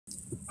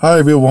Hi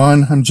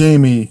everyone, I'm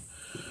Jamie.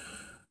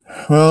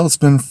 Well, it's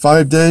been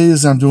 5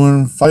 days. I'm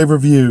doing 5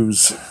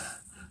 reviews.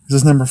 This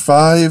is number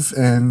 5,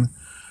 and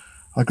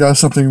I got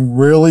something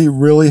really,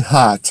 really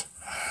hot.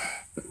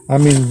 I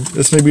mean,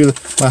 this may be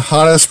my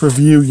hottest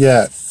review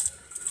yet.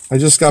 I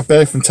just got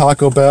back from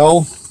Taco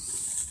Bell,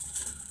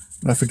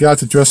 and I forgot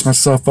to dress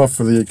myself up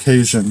for the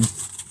occasion,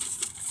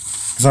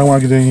 because I don't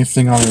want to get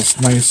anything on this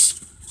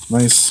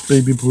nice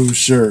baby blue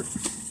shirt.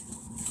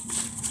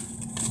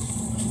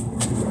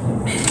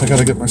 I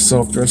gotta get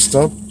myself dressed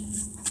up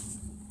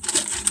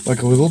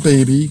like a little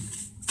baby.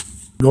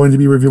 I'm going to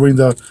be reviewing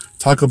the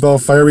Taco Bell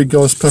Fiery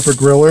Ghost Pepper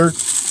Griller.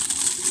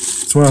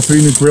 It's one of 3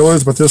 new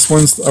grillers, but this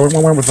I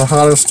went with the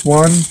hottest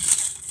one.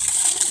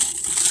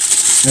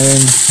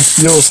 And it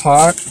feels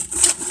hot.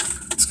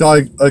 It's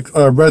got like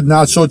red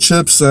nacho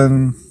chips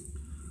and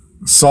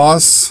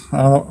sauce.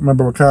 I don't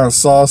remember what kind of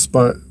sauce,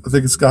 but I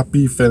think it's got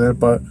beef in it.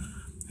 But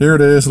here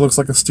it is. It looks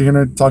like a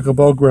standard Taco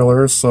Bell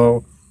griller.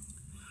 So,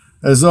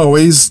 as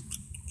always,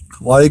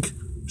 like,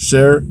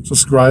 share,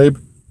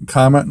 subscribe,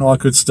 comment, and all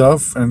that good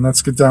stuff. And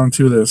let's get down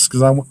to this,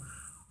 because I'm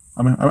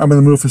in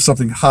the mood for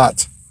something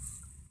hot.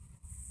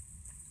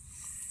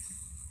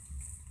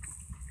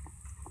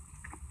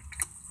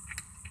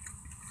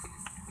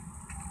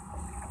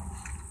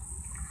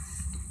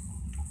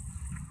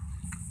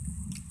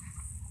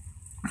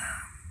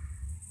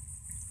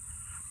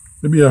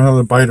 Maybe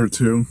another bite or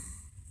two.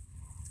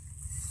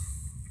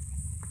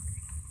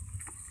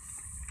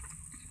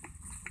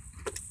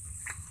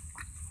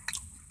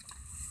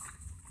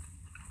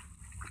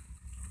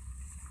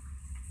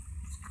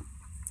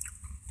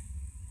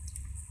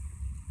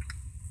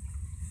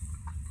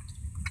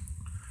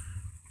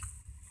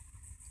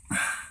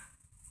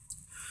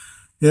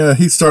 Yeah,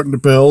 he's starting to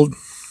build.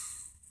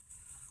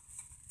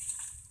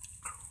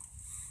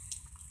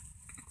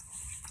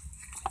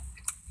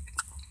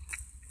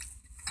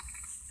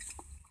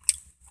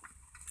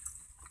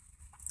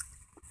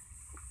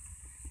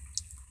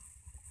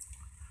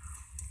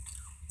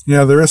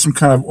 Yeah, there is some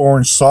kind of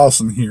orange sauce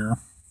in here.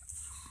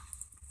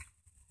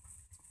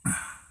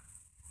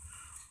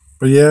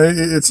 But yeah,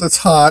 it's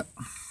hot.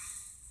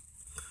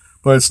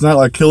 But it's not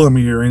like killing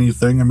me or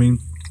anything. I mean,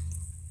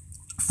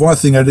 for one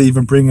thing, I didn't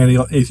even bring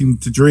anything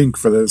to drink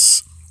for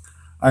this.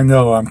 I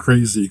know, I'm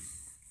crazy.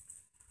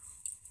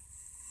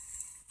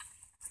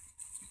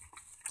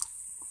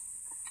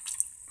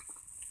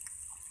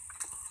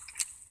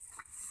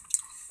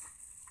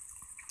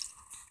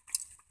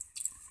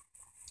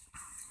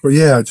 But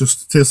yeah, it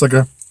just tastes like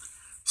a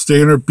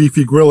standard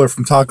beefy griller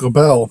from Taco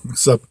Bell,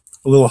 except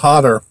a little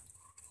hotter.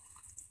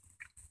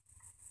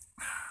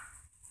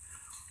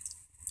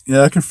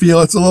 Yeah, I can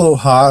feel it's a little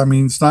hot. I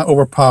mean, it's not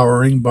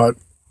overpowering, but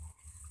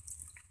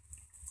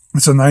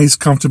it's a nice,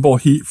 comfortable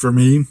heat for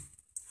me.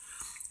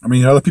 I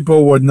mean, other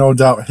people would no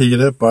doubt hate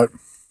it, but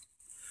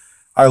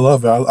I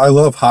love it. I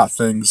love hot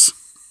things.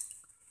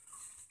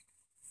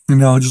 You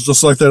know,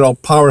 just like that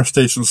old Power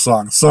Station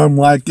song. Some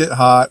like it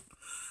hot.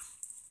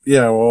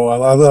 Yeah,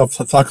 well, I love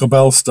Taco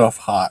Bell stuff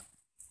hot.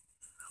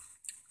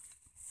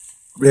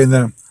 And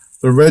then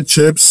the red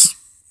chips,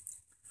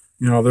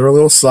 you know, they're a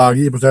little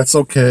soggy, but that's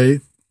okay.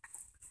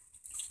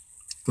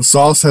 The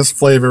sauce has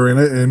flavor in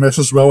it, and it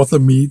meshes well with the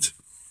meat.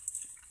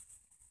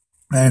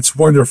 And it's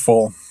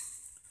wonderful.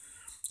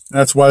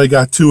 That's why I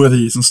got 2 of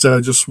these instead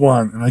of just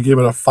 1. And I gave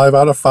it a 5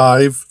 out of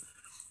 5.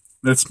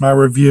 That's my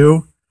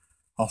review.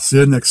 I'll see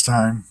you next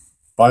time.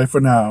 Bye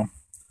for now.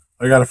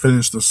 I gotta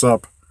finish this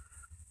up.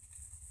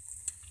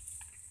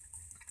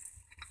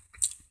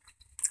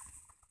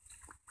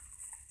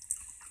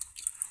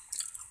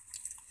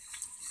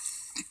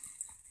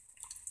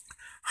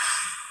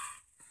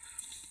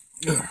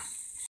 Ugh.